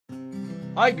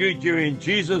I greet you in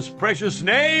Jesus' precious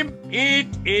name. It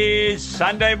is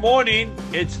Sunday morning.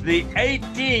 It's the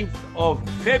 18th of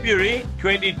February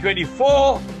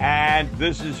 2024, and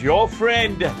this is your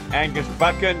friend Angus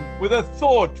Buchan with a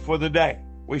thought for the day.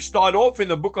 We start off in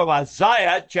the book of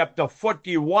Isaiah, chapter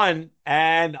 41,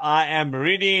 and I am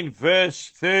reading verse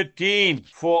 13.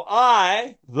 For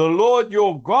I, the Lord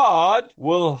your God,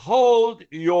 will hold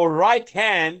your right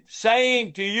hand,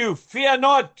 saying to you, fear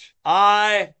not,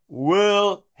 I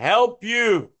will help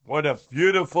you. What a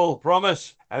beautiful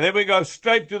promise. And then we go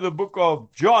straight to the book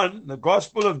of John, the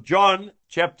Gospel of John,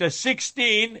 chapter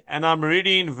 16, and I'm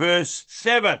reading verse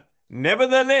 7.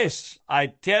 Nevertheless, I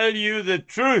tell you the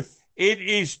truth. It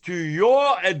is to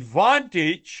your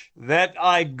advantage that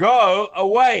I go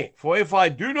away. For if I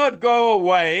do not go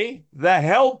away, the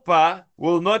Helper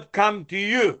will not come to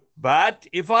you. But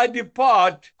if I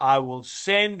depart, I will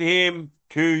send him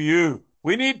to you.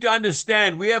 We need to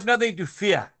understand we have nothing to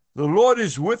fear. The Lord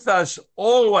is with us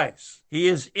always. He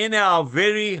is in our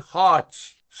very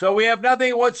hearts. So we have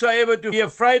nothing whatsoever to be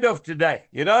afraid of today.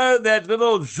 You know, that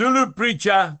little Zulu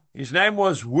preacher, his name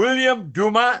was William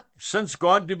Duma, since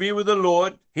gone to be with the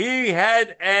Lord. He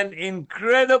had an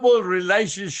incredible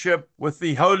relationship with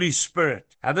the Holy Spirit.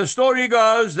 And the story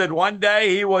goes that one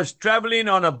day he was traveling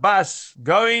on a bus,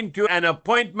 going to an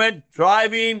appointment,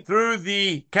 driving through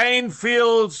the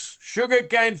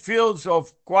sugarcane fields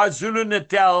of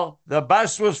KwaZulu-Natal. The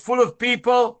bus was full of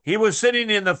people. He was sitting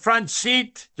in the front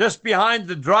seat, just behind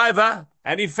the driver.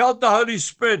 And he felt the Holy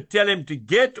Spirit tell him to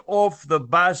get off the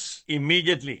bus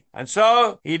immediately. And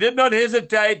so he did not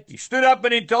hesitate. He stood up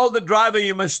and he told the driver,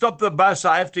 you must stop the bus.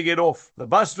 I have to get off. The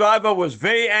bus driver was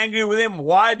very angry with him.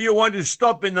 Why do you want to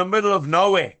stop in the middle of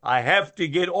nowhere? I have to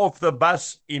get off the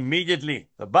bus immediately.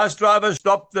 The bus driver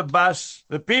stopped the bus.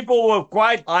 The people were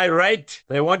quite irate.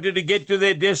 They wanted to get to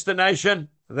their destination.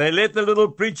 They let the little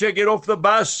preacher get off the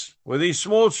bus with his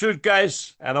small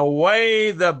suitcase, and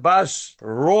away the bus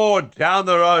roared down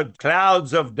the road,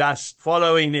 clouds of dust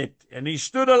following it. And he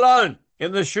stood alone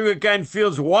in the sugarcane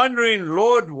fields, wondering,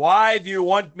 Lord, why do you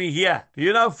want me here? Do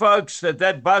you know, folks,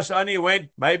 that bus only went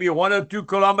maybe 1 or 2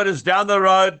 kilometers down the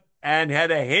road and had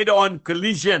a head-on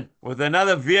collision with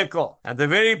another vehicle. And the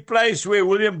very place where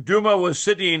William Duma was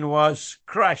sitting was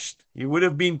crushed. He would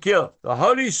have been killed. The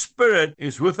Holy Spirit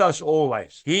is with us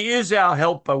always. He is our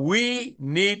helper. We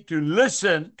need to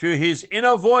listen to his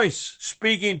inner voice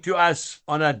speaking to us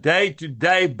on a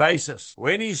day-to-day basis.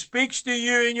 When he speaks to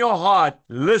you in your heart,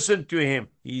 listen to him.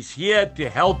 He's here to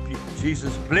help you.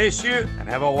 Jesus bless you and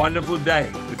have a wonderful day.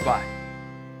 Goodbye.